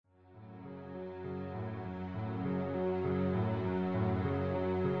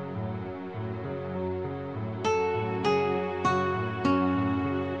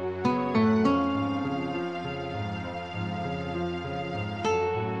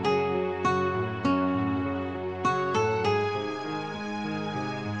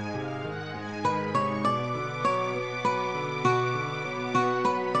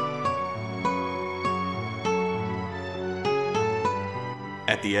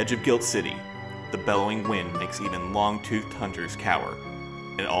At the edge of Guilt City, the bellowing wind makes even long-toothed hunters cower,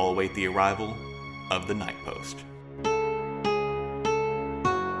 and all await the arrival of the night post.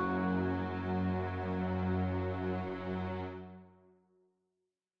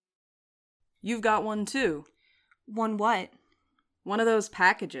 You've got one too. One what? One of those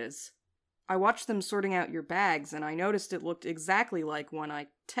packages. I watched them sorting out your bags, and I noticed it looked exactly like one I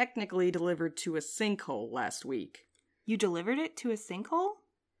technically delivered to a sinkhole last week. You delivered it to a sinkhole?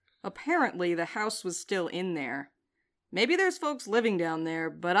 Apparently, the house was still in there. Maybe there's folks living down there,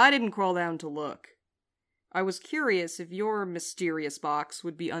 but I didn't crawl down to look. I was curious if your mysterious box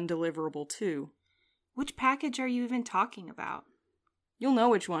would be undeliverable too. Which package are you even talking about? You'll know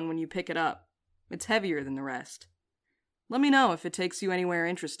which one when you pick it up. It's heavier than the rest. Let me know if it takes you anywhere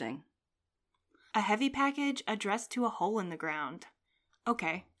interesting. A heavy package addressed to a hole in the ground.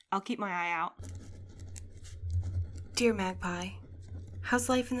 Okay, I'll keep my eye out. Dear Magpie, how's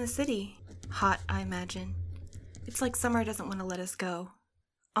life in the city? Hot, I imagine. It's like summer doesn't want to let us go.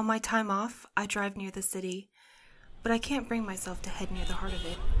 On my time off, I drive near the city, but I can't bring myself to head near the heart of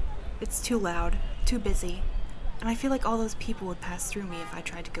it. It's too loud, too busy, and I feel like all those people would pass through me if I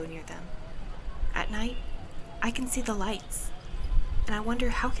tried to go near them. At night, I can see the lights, and I wonder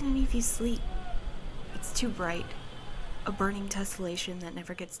how can any of you sleep? It's too bright, a burning tessellation that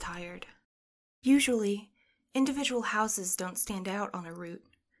never gets tired. Usually, individual houses don't stand out on a route,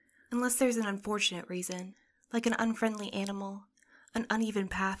 unless there's an unfortunate reason, like an unfriendly animal, an uneven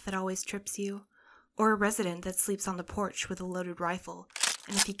path that always trips you, or a resident that sleeps on the porch with a loaded rifle,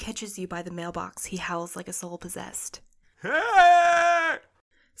 and if he catches you by the mailbox, he howls like a soul possessed. Hey!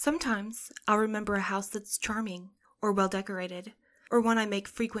 Sometimes I'll remember a house that's charming, or well decorated, or one I make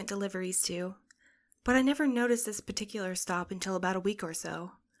frequent deliveries to, but I never noticed this particular stop until about a week or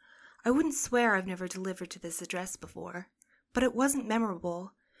so. I wouldn't swear I've never delivered to this address before, but it wasn't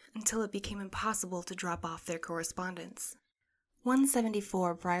memorable until it became impossible to drop off their correspondence.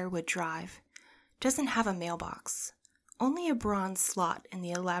 174 Briarwood Drive doesn't have a mailbox, only a bronze slot in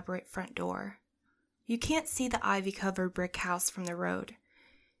the elaborate front door. You can't see the ivy-covered brick house from the road.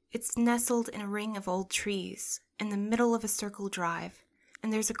 It's nestled in a ring of old trees in the middle of a circle drive,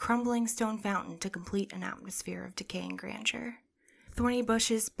 and there's a crumbling stone fountain to complete an atmosphere of decaying grandeur. Thorny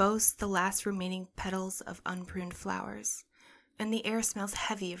bushes boast the last remaining petals of unpruned flowers, and the air smells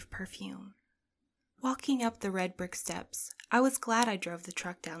heavy of perfume. Walking up the red brick steps, I was glad I drove the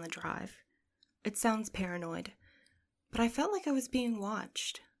truck down the drive. It sounds paranoid, but I felt like I was being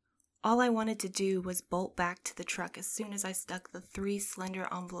watched. All I wanted to do was bolt back to the truck as soon as I stuck the 3 slender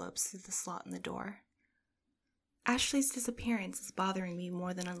envelopes through the slot in the door. Ashley's disappearance is bothering me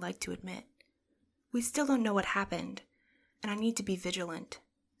more than I'd like to admit. We still don't know what happened, and I need to be vigilant.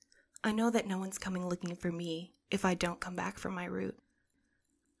 I know that no one's coming looking for me if I don't come back from my route.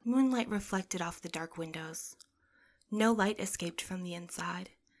 Moonlight reflected off the dark windows. No light escaped from the inside,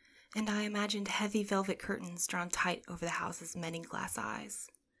 and I imagined heavy velvet curtains drawn tight over the house's many glass eyes.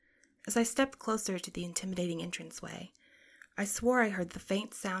 As I stepped closer to the intimidating entranceway, I swore I heard the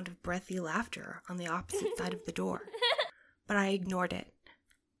faint sound of breathy laughter on the opposite side of the door, but I ignored it.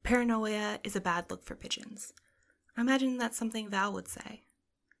 Paranoia is a bad look for pigeons. I imagine that's something Val would say.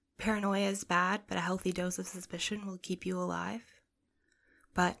 Paranoia is bad, but a healthy dose of suspicion will keep you alive.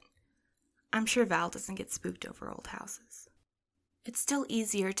 But I'm sure Val doesn't get spooked over old houses. It's still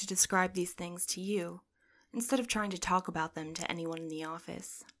easier to describe these things to you, instead of trying to talk about them to anyone in the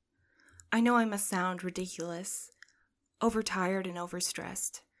office. I know I must sound ridiculous, overtired and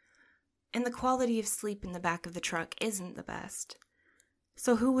overstressed, and the quality of sleep in the back of the truck isn't the best.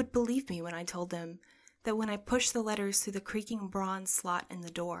 So who would believe me when I told them that when I pushed the letters through the creaking bronze slot in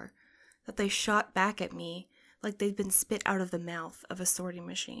the door, that they shot back at me like they'd been spit out of the mouth of a sorting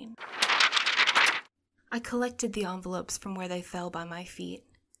machine? I collected the envelopes from where they fell by my feet.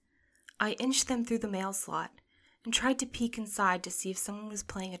 I inched them through the mail slot and tried to peek inside to see if someone was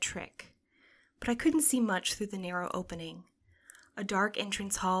playing a trick. But I couldn't see much through the narrow opening. A dark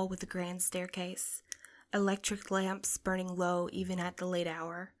entrance hall with a grand staircase, electric lamps burning low even at the late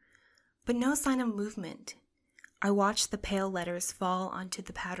hour, but no sign of movement. I watched the pale letters fall onto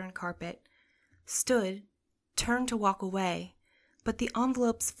the patterned carpet, stood, turned to walk away, but the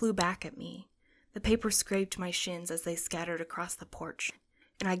envelopes flew back at me. The paper scraped my shins as they scattered across the porch,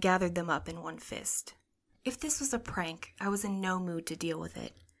 and I gathered them up in one fist. If this was a prank, I was in no mood to deal with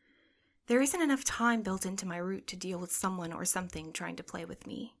it. There isn't enough time built into my route to deal with someone or something trying to play with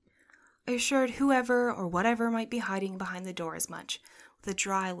me. I assured whoever or whatever might be hiding behind the door as much, with a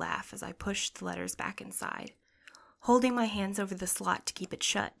dry laugh as I pushed the letters back inside, holding my hands over the slot to keep it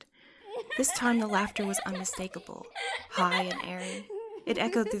shut. This time the laughter was unmistakable, high and airy. It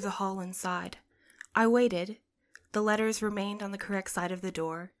echoed through the hall inside. I waited. The letters remained on the correct side of the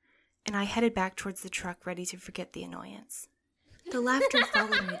door, and I headed back towards the truck, ready to forget the annoyance. The laughter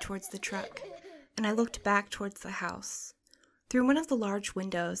followed me towards the truck, and I looked back towards the house. Through one of the large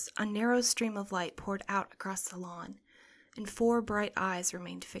windows, a narrow stream of light poured out across the lawn, and 4 bright eyes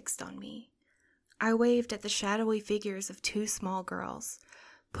remained fixed on me. I waved at the shadowy figures of 2 small girls,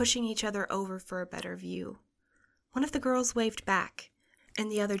 pushing each other over for a better view. One of the girls waved back,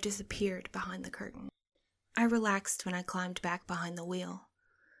 and the other disappeared behind the curtain. I relaxed when I climbed back behind the wheel.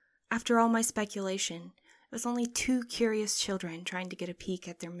 After all my speculation, it was only 2 curious children trying to get a peek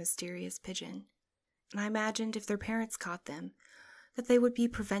at their mysterious pigeon, and I imagined if their parents caught them, that they would be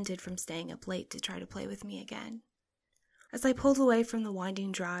prevented from staying up late to try to play with me again. As I pulled away from the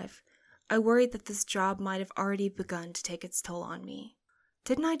winding drive, I worried that this job might have already begun to take its toll on me.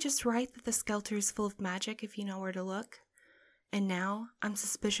 Didn't I just write that the skelter is full of magic if you know where to look? And now I'm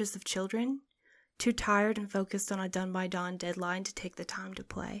suspicious of children, too tired and focused on a done-by-dawn deadline to take the time to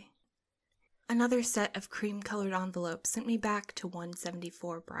play. Another set of cream-colored envelopes sent me back to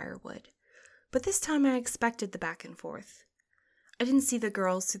 174 Briarwood, but this time I expected the back and forth. I didn't see the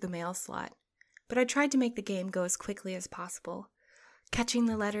girls through the mail slot, but I tried to make the game go as quickly as possible, catching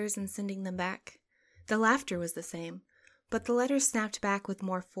the letters and sending them back. The laughter was the same, but the letters snapped back with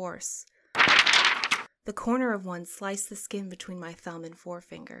more force. The corner of one sliced the skin between my thumb and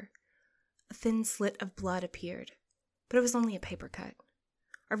forefinger. A thin slit of blood appeared, but it was only a paper cut.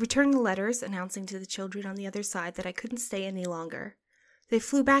 I returned the letters, announcing to the children on the other side that I couldn't stay any longer. They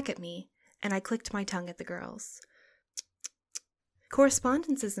flew back at me, and I clicked my tongue at the girls.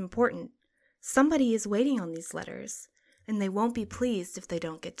 Correspondence is important. Somebody is waiting on these letters, and they won't be pleased if they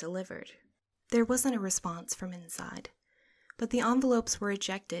don't get delivered. There wasn't a response from inside, but the envelopes were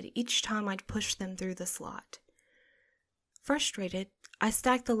ejected each time I'd pushed them through the slot. Frustrated, I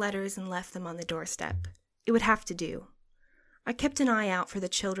stacked the letters and left them on the doorstep. It would have to do. I kept an eye out for the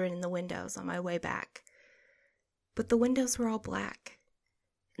children in the windows on my way back, but the windows were all black.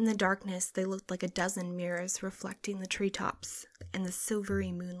 In the darkness, they looked like a dozen mirrors reflecting the treetops and the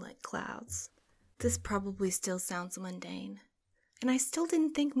silvery moonlit clouds. This probably still sounds mundane, and I still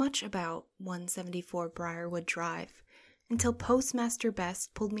didn't think much about 174 Briarwood Drive until Postmaster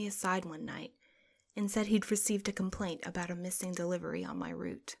Best pulled me aside one night and said he'd received a complaint about a missing delivery on my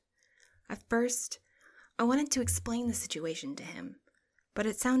route. At first, I wanted to explain the situation to him, but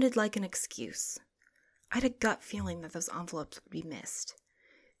it sounded like an excuse. I had a gut feeling that those envelopes would be missed,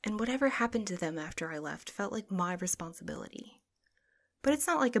 and whatever happened to them after I left felt like my responsibility. But it's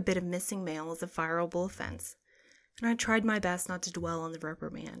not like a bit of missing mail is a fireable offense, and I tried my best not to dwell on the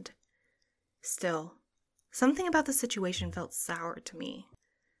reprimand. Still, something about the situation felt sour to me.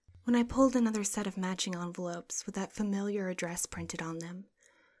 When I pulled another set of matching envelopes with that familiar address printed on them,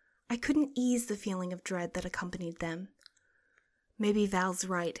 I couldn't ease the feeling of dread that accompanied them. Maybe Val's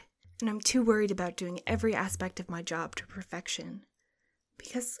right, and I'm too worried about doing every aspect of my job to perfection.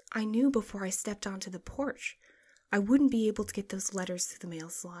 Because I knew before I stepped onto the porch, I wouldn't be able to get those letters through the mail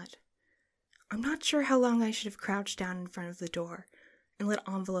slot. I'm not sure how long I should have crouched down in front of the door and let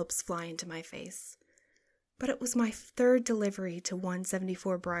envelopes fly into my face. But it was my 3rd delivery to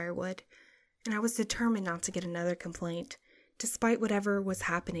 174 Briarwood, and I was determined not to get another complaint, despite whatever was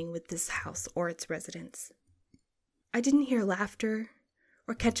happening with this house or its residents. I didn't hear laughter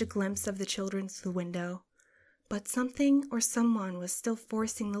or catch a glimpse of the children through the window, but something or someone was still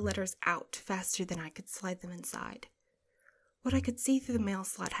forcing the letters out faster than I could slide them inside. What I could see through the mail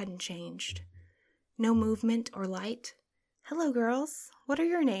slot hadn't changed. No movement or light. Hello, girls. What are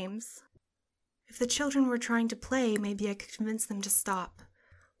your names? If the children were trying to play, maybe I could convince them to stop.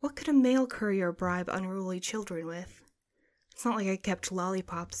 What could a mail courier bribe unruly children with? It's not like I kept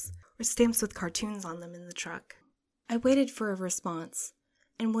lollipops or stamps with cartoons on them in the truck. I waited for a response,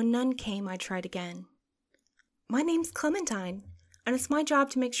 and when none came, I tried again. My name's Clementine, and it's my job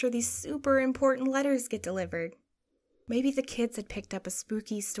to make sure these super important letters get delivered. Maybe the kids had picked up a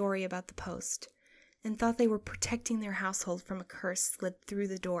spooky story about the post and thought they were protecting their household from a curse slid through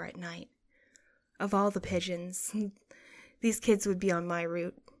the door at night. Of all the pigeons, these kids would be on my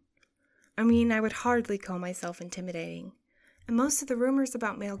route. I mean, I would hardly call myself intimidating, and most of the rumors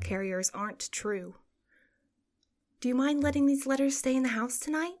about mail carriers aren't true. Do you mind letting these letters stay in the house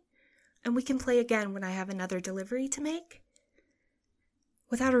tonight? And we can play again when I have another delivery to make?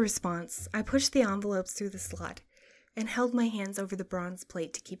 Without a response, I pushed the envelopes through the slot and held my hands over the bronze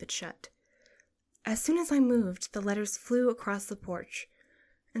plate to keep it shut. As soon as I moved, the letters flew across the porch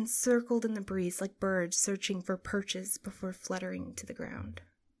and circled in the breeze like birds searching for perches before fluttering to the ground.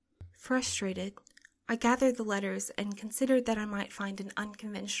 Frustrated, I gathered the letters and considered that I might find an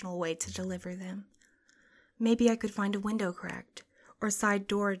unconventional way to deliver them. Maybe I could find a window cracked or a side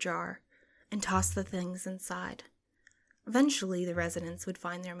door ajar and toss the things inside. Eventually, the residents would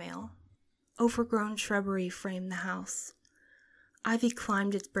find their mail. Overgrown shrubbery framed the house. Ivy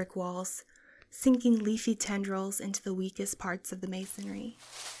climbed its brick walls, sinking leafy tendrils into the weakest parts of the masonry.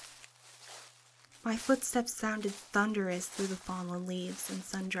 My footsteps sounded thunderous through the fallen leaves and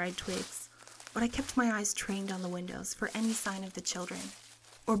sun-dried twigs, but I kept my eyes trained on the windows for any sign of the children,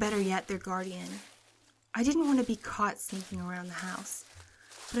 or better yet, their guardian. I didn't want to be caught sneaking around the house,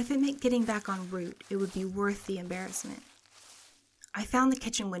 but if it meant getting back en route, it would be worth the embarrassment. I found the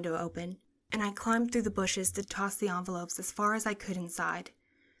kitchen window open, and I climbed through the bushes to toss the envelopes as far as I could inside.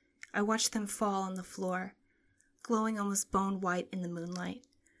 I watched them fall on the floor, glowing almost bone white in the moonlight,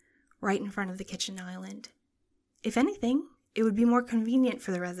 right in front of the kitchen island. If anything, it would be more convenient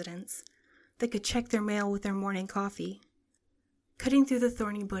for the residents. They could check their mail with their morning coffee. Cutting through the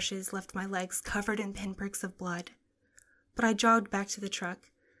thorny bushes left my legs covered in pinpricks of blood, but I jogged back to the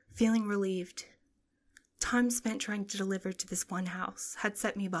truck, feeling relieved. Time spent trying to deliver to this one house had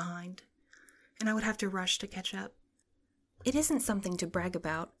set me behind, and I would have to rush to catch up. It isn't something to brag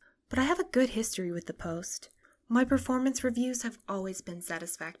about, but I have a good history with the Post. My performance reviews have always been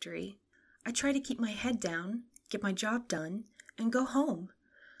satisfactory. I try to keep my head down, get my job done, and go home.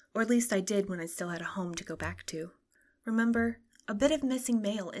 Or at least I did when I still had a home to go back to. Remember, a bit of missing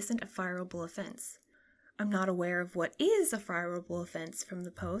mail isn't a fireable offense. I'm not aware of what is a fireable offense from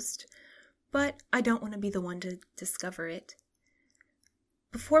the Post, but I don't want to be the one to discover it.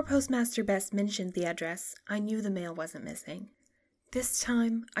 Before Postmaster Best mentioned the address, I knew the mail wasn't missing. This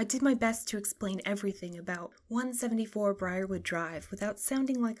time, I did my best to explain everything about 174 Briarwood Drive without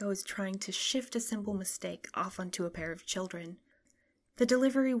sounding like I was trying to shift a simple mistake off onto a pair of children. The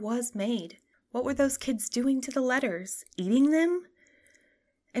delivery was made. What were those kids doing to the letters? Eating them?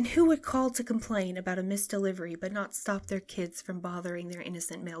 And who would call to complain about a missed delivery but not stop their kids from bothering their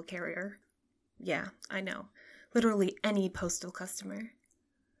innocent mail carrier? Yeah, I know. Literally any postal customer.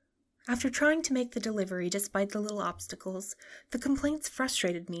 After trying to make the delivery despite the little obstacles, the complaints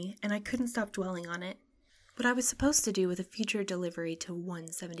frustrated me and I couldn't stop dwelling on it. What I was supposed to do with a future delivery to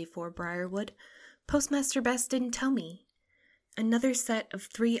 174 Briarwood, Postmaster Best didn't tell me. Another set of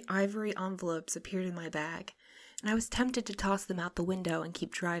 3 ivory envelopes appeared in my bag, and I was tempted to toss them out the window and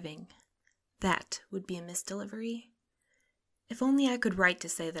keep driving. That would be a misdelivery. If only I could write to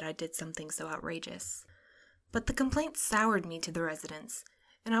say that I did something so outrageous. But the complaints soured me to the residents,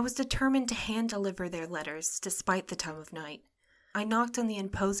 and I was determined to hand-deliver their letters despite the time of night. I knocked on the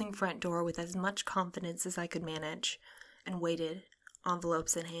imposing front door with as much confidence as I could manage, and waited,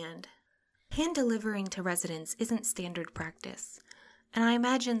 envelopes in hand. Hand-delivering to residents isn't standard practice, and I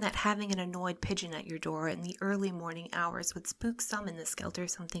imagine that having an annoyed pigeon at your door in the early morning hours would spook some in the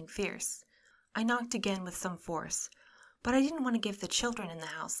skelter-something fierce. I knocked again with some force, but I didn't want to give the children in the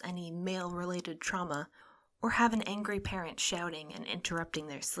house any mail-related trauma or have an angry parent shouting and interrupting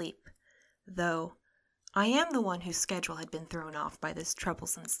their sleep. Though, I am the one whose schedule had been thrown off by this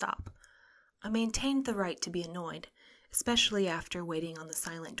troublesome stop. I maintained the right to be annoyed, especially after waiting on the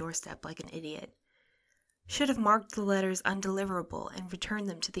silent doorstep like an idiot. Should have marked the letters undeliverable and returned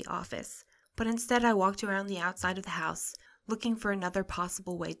them to the office, but instead I walked around the outside of the house, looking for another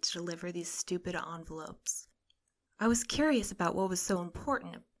possible way to deliver these stupid envelopes. I was curious about what was so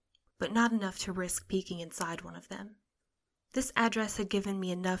important, but not enough to risk peeking inside one of them. This address had given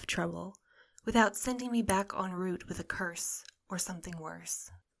me enough trouble, without sending me back en route with a curse or something worse.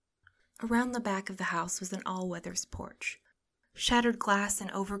 Around the back of the house was an all-weathers porch. Shattered glass and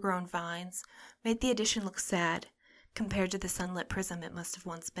overgrown vines made the addition look sad, compared to the sunlit prism it must have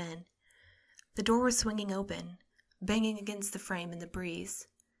once been. The door was swinging open, banging against the frame in the breeze.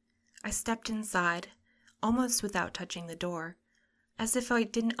 I stepped inside, almost without touching the door, as if I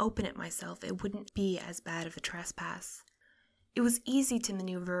didn't open it myself it wouldn't be as bad of a trespass. It was easy to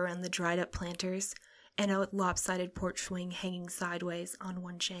maneuver around the dried-up planters and a lopsided porch swing hanging sideways on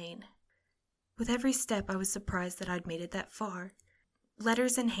one chain. With every step I was surprised that I'd made it that far.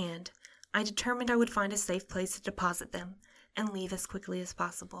 Letters in hand, I determined I would find a safe place to deposit them and leave as quickly as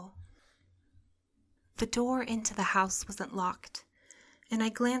possible. The door into the house wasn't locked, and I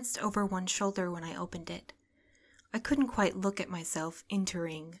glanced over one shoulder when I opened it. I couldn't quite look at myself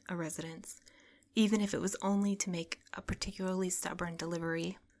entering a residence, even if it was only to make a particularly stubborn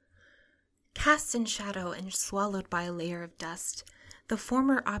delivery. Cast in shadow and swallowed by a layer of dust, the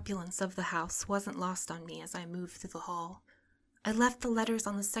former opulence of the house wasn't lost on me as I moved through the hall. I left the letters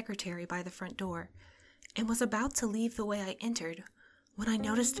on the secretary by the front door, and was about to leave the way I entered when I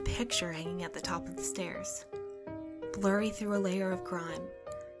noticed a picture hanging at the top of the stairs. Blurry through a layer of grime,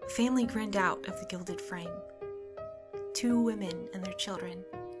 a family grinned out of the gilded frame. 2 women and their children,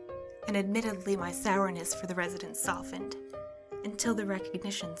 and admittedly my sourness for the residents softened, until the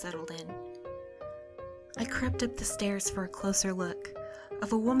recognition settled in. I crept up the stairs for a closer look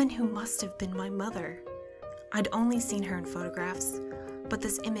of a woman who must have been my mother. I'd only seen her in photographs, but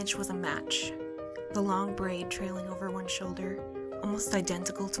this image was a match. The long braid trailing over one shoulder, almost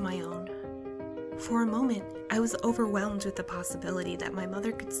identical to my own. For a moment, I was overwhelmed with the possibility that my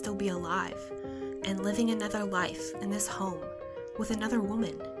mother could still be alive and living another life in this home with another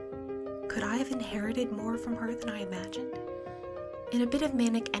woman. Could I have inherited more from her than I imagined? In a bit of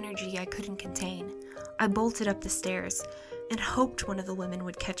manic energy I couldn't contain, I bolted up the stairs and hoped one of the women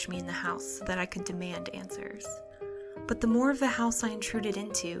would catch me in the house so that I could demand answers. But the more of the house I intruded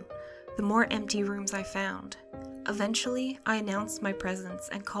into, the more empty rooms I found. Eventually, I announced my presence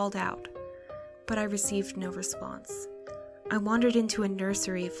and called out, but I received no response. I wandered into a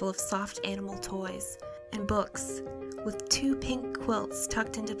nursery full of soft animal toys and books, with 2 pink quilts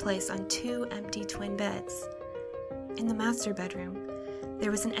tucked into place on 2 empty twin beds. In the master bedroom,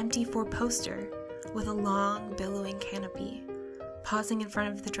 there was an empty 4-poster with a long, billowing canopy. Pausing in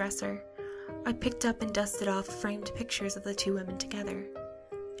front of the dresser, I picked up and dusted off framed pictures of the 2 women together,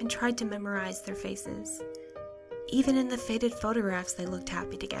 and tried to memorize their faces. Even in the faded photographs, they looked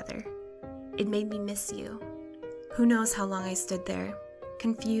happy together. It made me miss you. Who knows how long I stood there,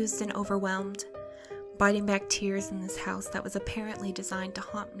 confused and overwhelmed, biting back tears in this house that was apparently designed to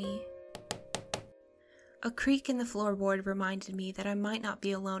haunt me. A creak in the floorboard reminded me that I might not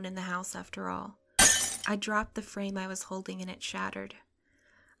be alone in the house after all. I dropped the frame I was holding and it shattered.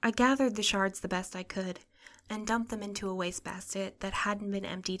 I gathered the shards the best I could and dumped them into a wastebasket that hadn't been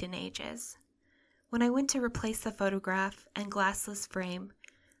emptied in ages. When I went to replace the photograph and glassless frame,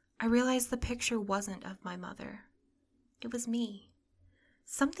 I realized the picture wasn't of my mother. It was me.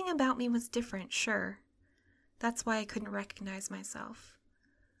 Something about me was different, sure. That's why I couldn't recognize myself.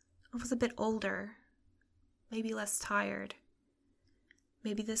 I was a bit older, maybe less tired.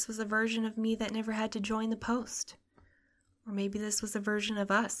 Maybe this was a version of me that never had to join the post. Or maybe this was a version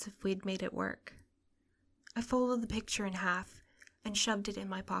of us if we'd made it work. I folded the picture in half and shoved it in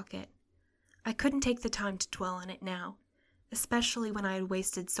my pocket. I couldn't take the time to dwell on it now, especially when I had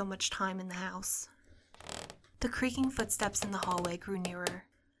wasted so much time in the house. The creaking footsteps in the hallway grew nearer,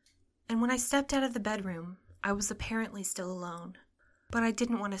 and when I stepped out of the bedroom, I was apparently still alone. But I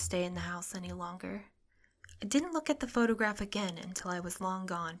didn't want to stay in the house any longer. I didn't look at the photograph again until I was long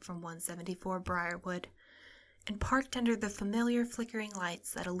gone from 174 Briarwood and parked under the familiar flickering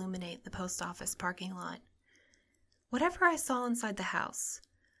lights that illuminate the post office parking lot. Whatever I saw inside the house,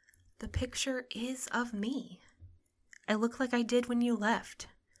 the picture is of me. I look like I did when you left,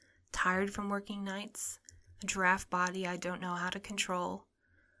 tired from working nights, a giraffe body I don't know how to control,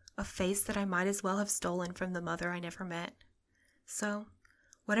 a face that I might as well have stolen from the mother I never met. So,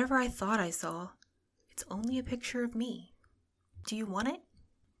 whatever I thought I saw, it's only a picture of me. Do you want it?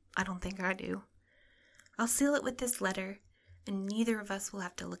 I don't think I do. I'll seal it with this letter, and neither of us will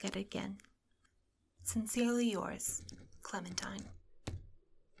have to look at it again. Sincerely yours, Clementine.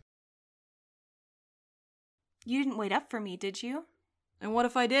 You didn't wait up for me, did you? And what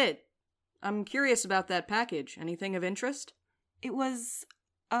if I did? I'm curious about that package. Anything of interest? It was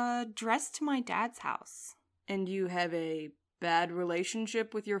addressed to my dad's house. And you have a bad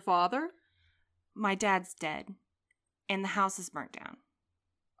relationship with your father? My dad's dead, and the house is burnt down.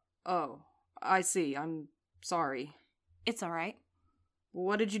 Oh, I see. I'm sorry. It's all right.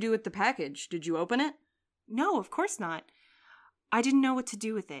 What did you do with the package? Did you open it? No, of course not. I didn't know what to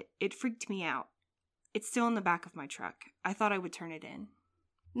do with it. It freaked me out. It's still in the back of my truck. I thought I would turn it in.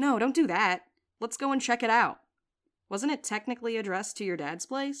 No, don't do that. Let's go and check it out. Wasn't it technically addressed to your dad's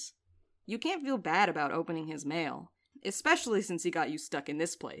place? You can't feel bad about opening his mail, especially since he got you stuck in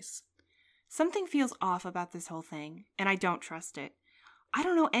this place. Something feels off about this whole thing, and I don't trust it. I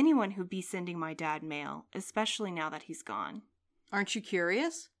don't know anyone who'd be sending my dad mail, especially now that he's gone. Aren't you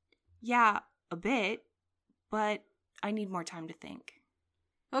curious? Yeah, a bit, but I need more time to think.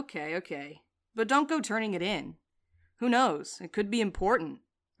 Okay. But don't go turning it in. Who knows? It could be important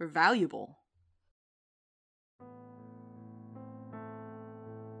or valuable.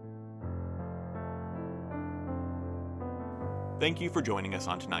 Thank you for joining us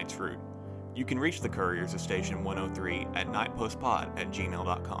on tonight's Route. You can reach the Couriers of Station 103 at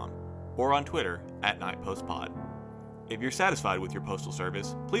nightpostpod@gmail.com or on Twitter @nightpostpod. If you're satisfied with your postal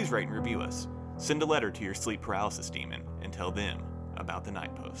service, please rate and review us. Send a letter to your sleep paralysis demon and tell them about the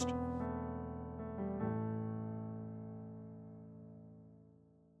Night Post.